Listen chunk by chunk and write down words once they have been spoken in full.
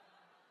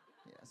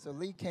So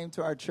Lee came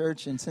to our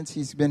church, and since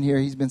he's been here,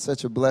 he's been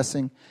such a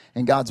blessing,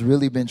 and God's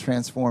really been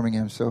transforming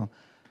him. So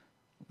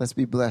let's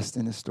be blessed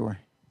in this story.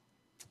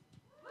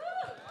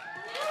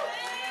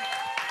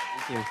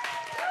 Thank you.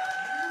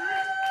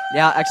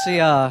 Yeah, actually,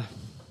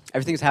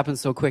 everything's happened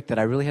so quick that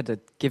I really had to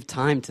give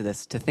time to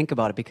this, to think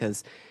about it,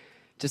 because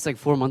just like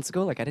 4 months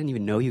ago, I didn't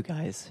even know you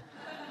guys,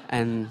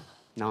 and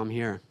now I'm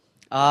here.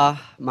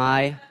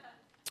 My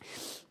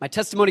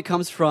testimony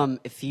comes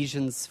from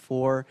Ephesians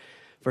 4,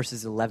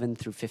 verses 11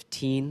 through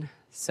 15.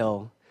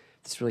 So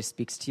if this really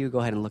speaks to you,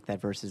 go ahead and look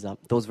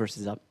those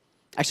verses up.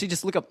 Actually,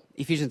 just look up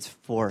Ephesians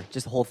 4,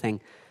 just the whole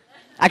thing.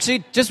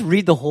 Actually, just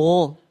read the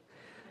whole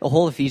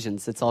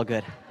Ephesians. It's all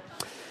good.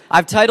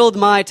 I've titled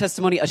my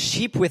testimony, A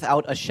Sheep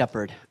Without a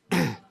Shepherd.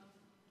 I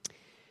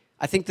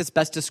think this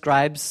best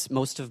describes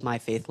most of my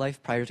faith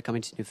life prior to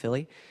coming to New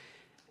Philly.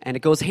 And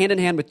it goes hand in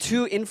hand with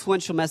two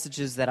influential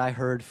messages that I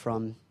heard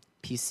from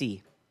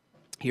PC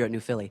here at New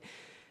Philly.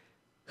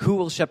 Who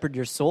will shepherd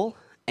your soul?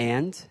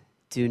 And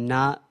do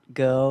not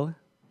go...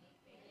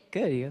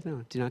 Good, you guys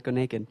know. Do not go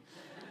naked.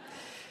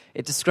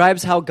 It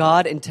describes how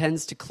God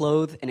intends to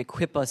clothe and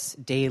equip us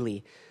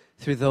daily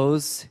through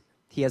those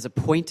he has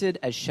appointed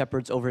as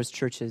shepherds over his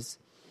churches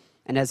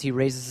and as he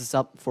raises us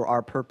up for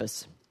our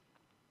purpose.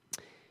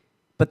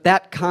 But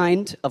that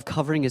kind of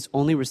covering is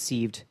only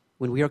received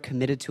when we are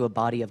committed to a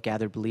body of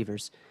gathered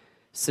believers,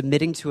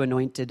 submitting to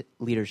anointed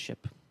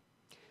leadership.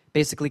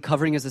 Basically,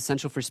 covering is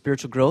essential for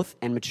spiritual growth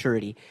and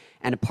maturity.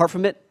 And apart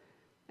from it,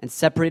 and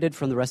separated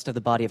from the rest of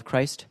the body of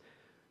Christ,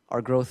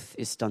 our growth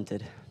is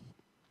stunted.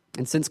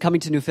 And since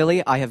coming to New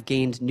Philly, I have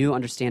gained new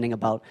understanding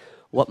about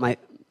why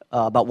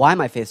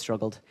my faith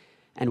struggled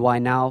and why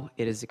now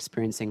it is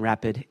experiencing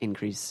rapid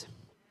increase.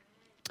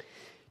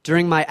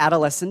 During my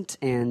adolescent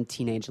and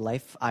teenage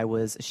life, I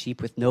was a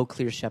sheep with no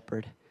clear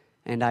shepherd,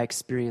 and I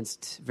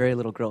experienced very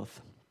little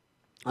growth,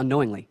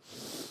 unknowingly.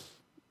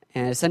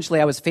 And essentially,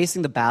 I was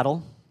facing the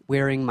battle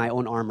wearing my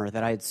own armor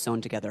that I had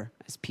sewn together,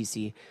 as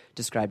PC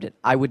described it.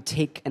 I would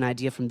take an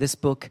idea from this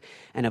book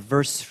and a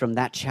verse from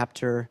that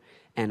chapter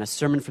and a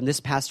sermon from this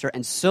pastor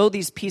and sew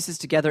these pieces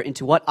together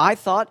into what I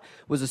thought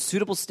was a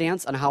suitable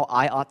stance on how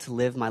I ought to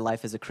live my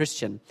life as a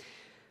Christian.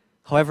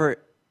 However,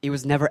 it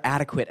was never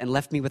adequate and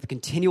left me with a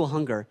continual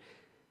hunger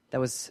that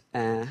was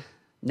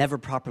never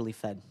properly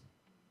fed.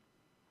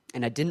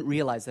 And I didn't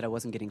realize that I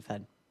wasn't getting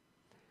fed.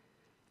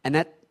 And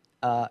that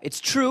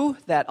it's true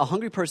that a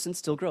hungry person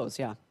still grows,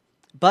 yeah.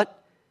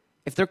 But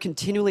if they're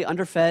continually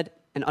underfed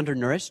and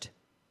undernourished,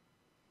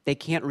 they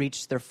can't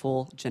reach their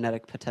full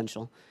genetic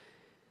potential.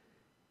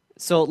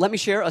 So let me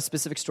share a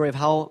specific story of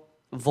how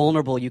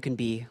vulnerable you can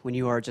be when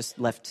you are just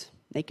left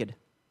naked.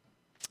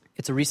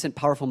 It's a recent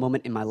powerful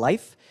moment in my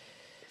life.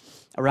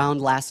 Around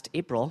last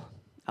April,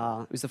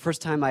 it was the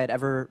first time I had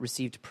ever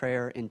received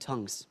prayer in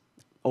tongues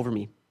over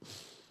me.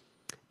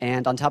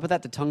 And on top of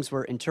that, the tongues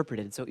were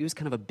interpreted. So it was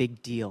kind of a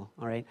big deal,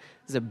 all right?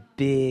 It was a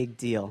big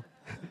deal.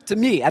 To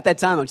me, at that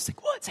time, I'm just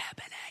like, what's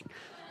happening?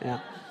 Yeah.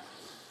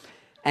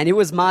 And it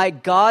was my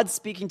God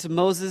speaking to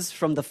Moses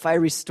from the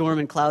fiery storm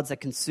and clouds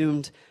that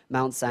consumed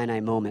Mount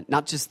Sinai moment.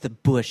 Not just the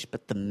bush,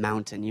 but the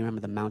mountain. You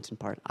remember the mountain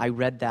part? I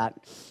read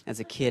that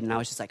as a kid, and I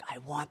was just like, I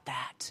want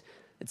that.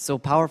 It's so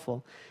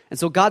powerful. And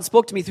so God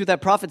spoke to me through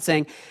that prophet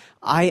saying,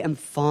 I am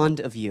fond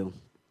of you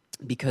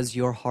because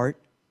your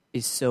heart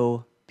is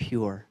so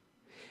pure.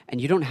 And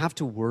you don't have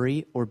to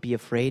worry or be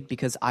afraid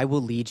because I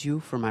will lead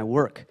you for my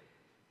work.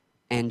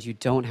 And you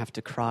don't have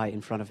to cry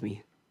in front of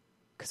me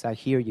because I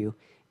hear you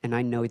and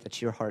I know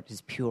that your heart is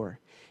pure.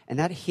 And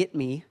that hit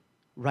me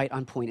right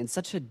on point in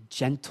such a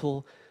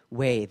gentle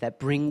way that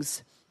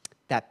brings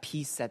that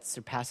peace that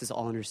surpasses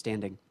all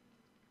understanding.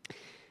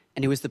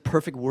 And it was the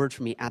perfect word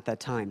for me at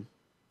that time.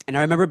 And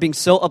I remember being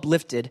so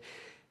uplifted,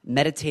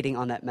 meditating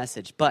on that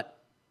message. But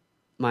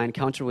my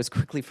encounter was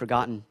quickly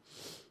forgotten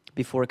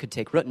before it could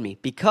take root in me.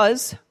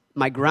 Because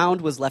my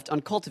ground was left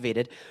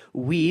uncultivated,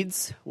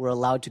 weeds were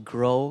allowed to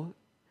grow,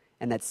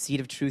 and that seed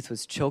of truth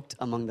was choked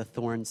among the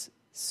thorns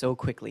so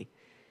quickly.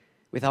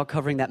 Without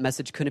covering, that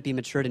message couldn't be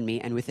matured in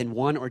me, and within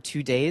 1 or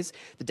 2 days,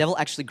 the devil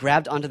actually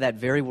grabbed onto that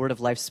very word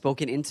of life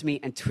spoken into me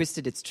and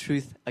twisted its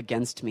truth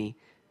against me.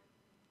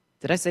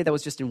 Did I say that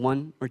was just in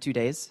 1 or 2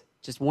 days?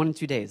 Just 1 and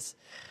 2 days.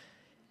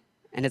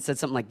 And it said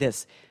something like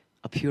this: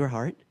 a pure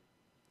heart,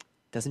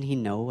 doesn't he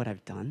know what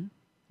I've done,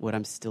 what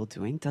I'm still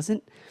doing?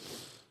 Doesn't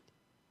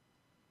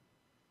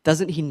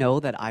he know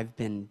that I've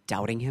been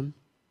doubting him?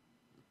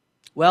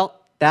 Well,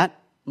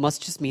 that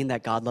must just mean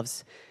that God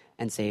loves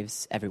and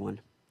saves everyone.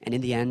 And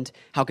in the end,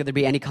 how could there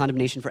be any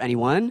condemnation for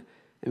anyone?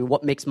 I mean,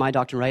 what makes my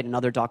doctrine right and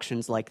other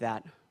doctrines like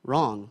that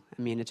wrong? I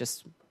mean, it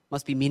just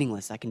must be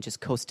meaningless. I can just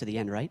coast to the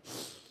end, right?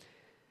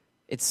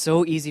 It's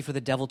so easy for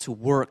the devil to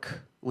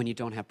work when you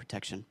don't have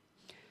protection.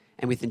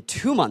 And within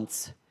 2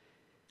 months,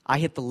 I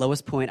hit the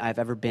lowest point I've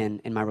ever been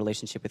in my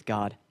relationship with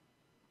God.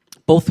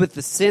 Both with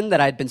the sin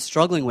that I'd been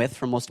struggling with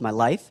for most of my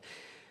life,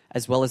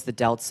 as well as the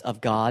doubts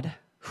of God,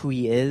 who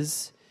he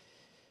is,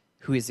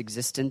 what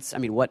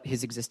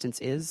his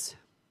existence is.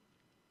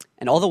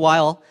 And all the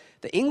while,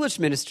 the English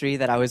ministry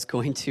that I was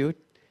going to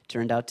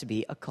turned out to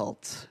be a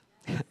cult.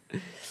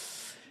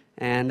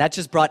 And that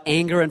just brought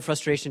anger and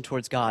frustration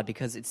towards God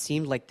because it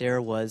seemed like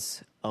there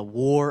was a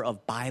war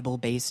of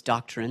Bible-based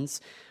doctrines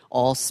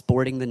all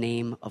sporting the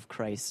name of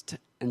Christ.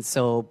 And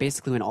so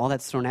basically when all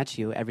that's thrown at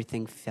you,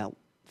 everything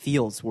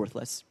feels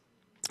worthless.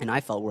 And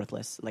I felt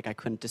worthless, like I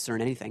couldn't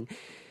discern anything.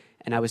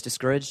 And I was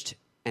discouraged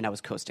and I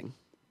was coasting.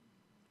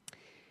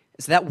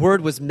 So that word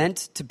was meant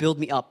to build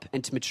me up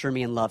and to mature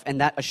me in love.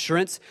 And that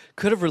assurance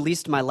could have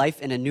released my life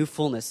in a new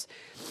fullness.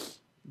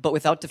 But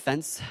without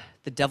defense,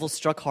 the devil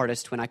struck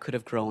hardest when I could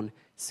have grown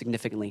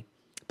significantly.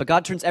 But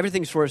God turns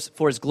everything for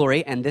his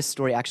glory, and this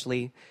story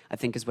actually, I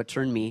think, is what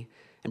turned me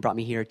and brought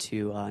me here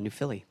to New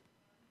Philly.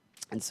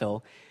 And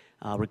so,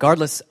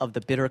 regardless of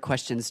the bitter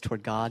questions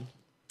toward God,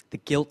 the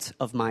guilt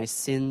of my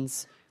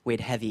sins weighed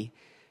heavy,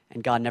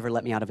 and God never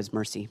let me out of his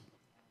mercy.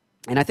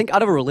 And I think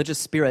out of a religious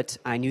spirit,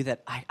 I knew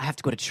that I have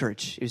to go to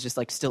church. It was just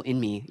like still in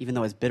me, even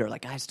though I was bitter,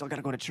 like I still got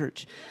to go to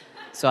church.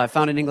 So I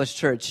found an English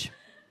church.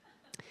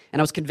 And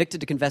I was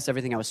convicted to confess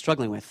everything I was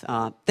struggling with.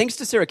 Thanks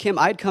to Sarah Kim,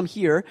 I had come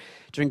here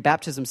during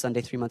Baptism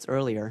Sunday 3 months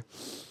earlier.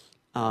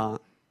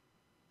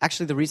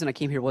 Actually, the reason I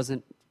came here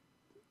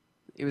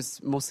it was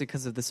mostly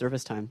because of the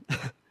service time.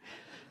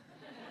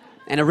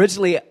 And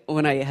originally,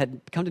 when I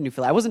had come to New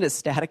Philly, I wasn't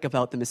ecstatic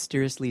about the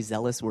mysteriously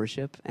zealous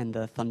worship and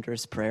the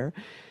thunderous prayer.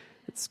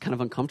 It's kind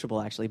of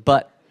uncomfortable, actually.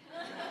 But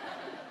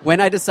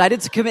when I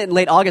decided to commit in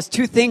late August,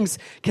 2 things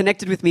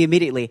connected with me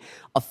immediately.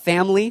 A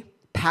family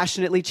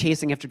passionately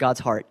chasing after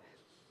God's heart.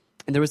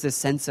 And there was this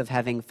sense of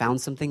having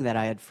found something that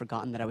I had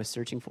forgotten that I was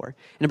searching for.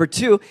 And number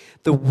 2,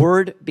 the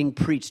word being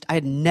preached. I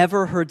had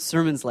never heard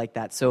sermons like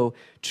that, so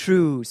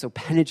true, so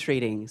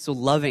penetrating, so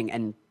loving,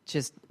 and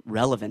just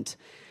relevant.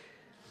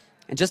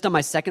 And just on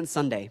my second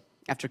Sunday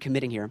after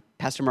committing here,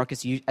 Pastor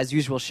Marcus, as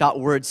usual, shot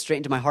words straight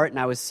into my heart, and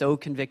I was so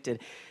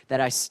convicted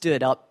that I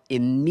stood up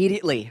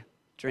immediately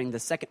during the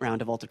second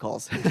round of altar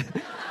calls.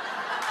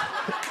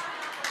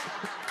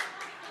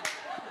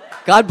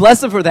 God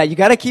bless him for that. You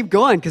got to keep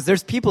going because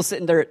there's people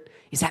sitting there.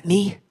 Is that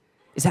me?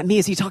 Is that me?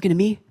 Is he talking to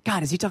me?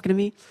 God, is he talking to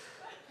me?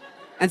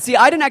 And see,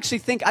 I didn't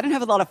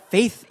have a lot of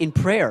faith in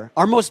prayer.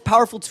 Our most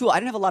powerful tool, I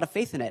didn't have a lot of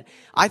faith in it.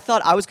 I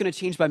thought I was going to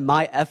change by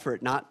my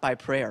effort, not by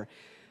prayer.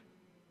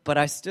 But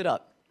I stood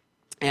up.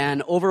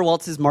 And over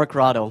waltzes Mark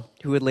Radde,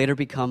 who would later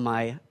become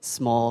my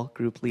small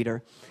group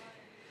leader.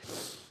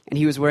 And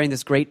he was wearing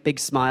this great big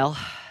smile,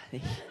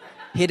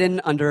 hidden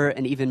under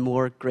an even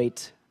more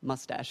great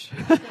mustache.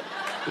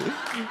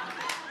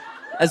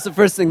 That's the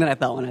first thing that I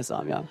thought when I saw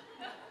him, yeah.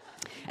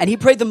 And he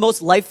prayed the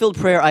most life-filled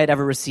prayer I had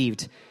ever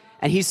received.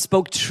 And he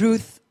spoke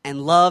truth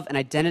and love and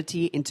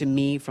identity into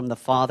me from the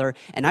Father.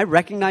 And I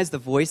recognized the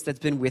voice that's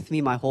been with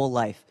me my whole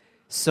life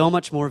so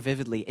much more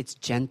vividly. It's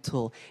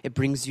gentle. It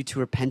brings you to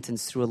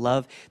repentance through a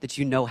love that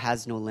you know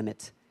has no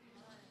limit.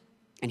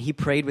 And he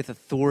prayed with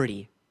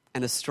authority.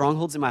 And the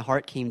strongholds in my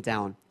heart came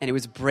down. And it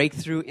was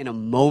breakthrough in a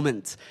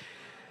moment.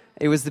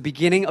 It was the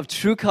beginning of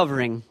true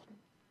covering.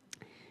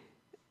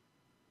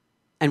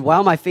 And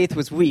while my faith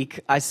was weak,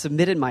 I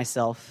submitted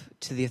myself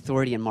to the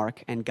authority in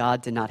Mark, and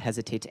God did not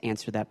hesitate to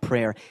answer that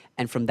prayer.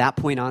 And from that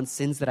point on,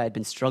 sins that I had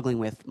been struggling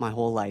with my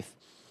whole life,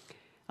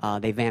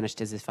 they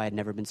vanished as if I had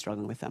never been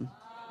struggling with them.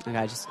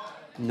 Like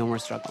no more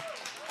struggle.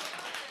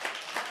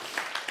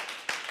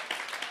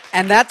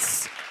 And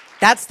that's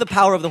the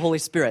power of the Holy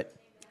Spirit.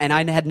 And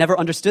I had never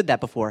understood that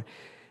before.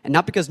 And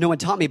not because no one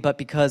taught me, but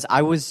because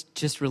I was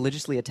just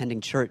religiously attending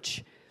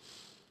church.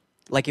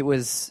 Like it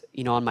was,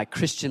 on my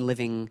Christian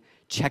living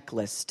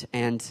checklist,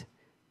 and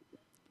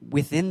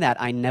within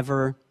that I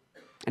never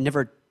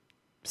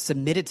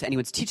submitted to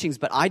anyone's teachings,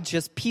 but I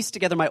just pieced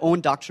together my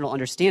own doctrinal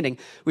understanding,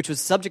 which was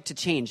subject to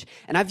change.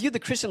 And I viewed the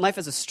Christian life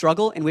as a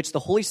struggle in which the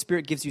Holy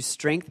Spirit gives you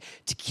strength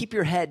to keep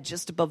your head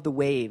just above the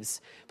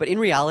waves. But in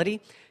reality,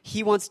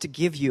 he wants to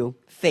give you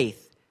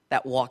faith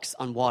that walks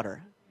on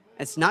water.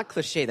 It's not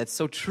cliche, that's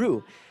so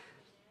true.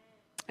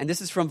 And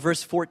this is from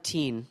verse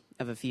 14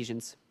 of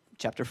Ephesians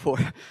chapter 4.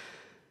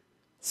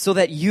 So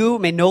that you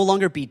may no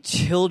longer be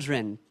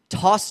children,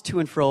 tossed to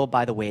and fro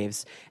by the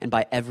waves and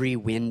by every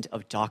wind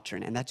of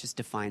doctrine. And that just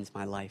defines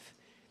my life.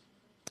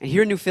 And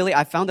here in New Philly,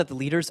 I found that the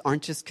leaders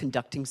aren't just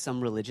conducting some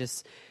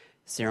religious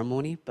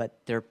ceremony, but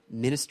they're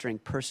ministering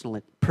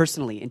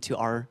personally into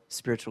our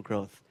spiritual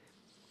growth.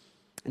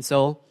 And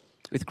so,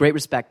 with great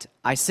respect,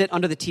 I sit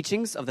under the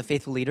teachings of the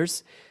faithful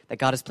leaders that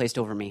God has placed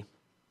over me.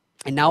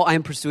 And now I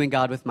am pursuing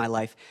God with my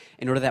life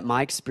in order that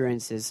my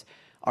experiences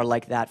are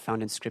like that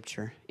found in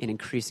Scripture in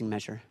increasing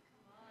measure.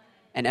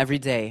 And every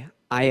day,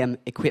 I am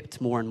equipped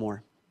more and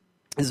more.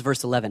 This is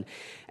verse 11.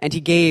 And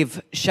he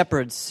gave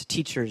shepherds,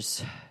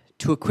 teachers,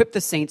 to equip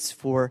the saints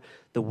for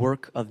the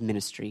work of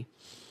ministry,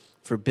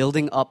 for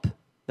building up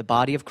the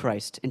body of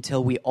Christ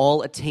until we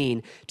all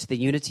attain to the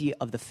unity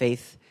of the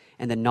faith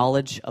and the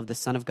knowledge of the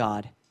Son of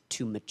God,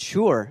 to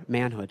mature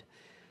manhood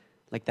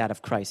like that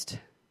of Christ.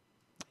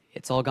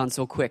 It's all gone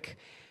so quick,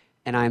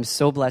 and I am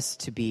so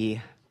blessed to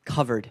be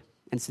covered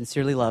and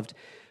sincerely loved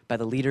by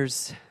the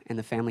leaders and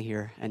the family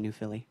here at New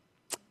Philly.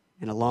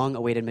 And a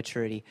long-awaited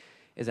maturity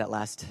is at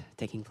last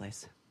taking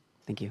place.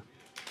 Thank you.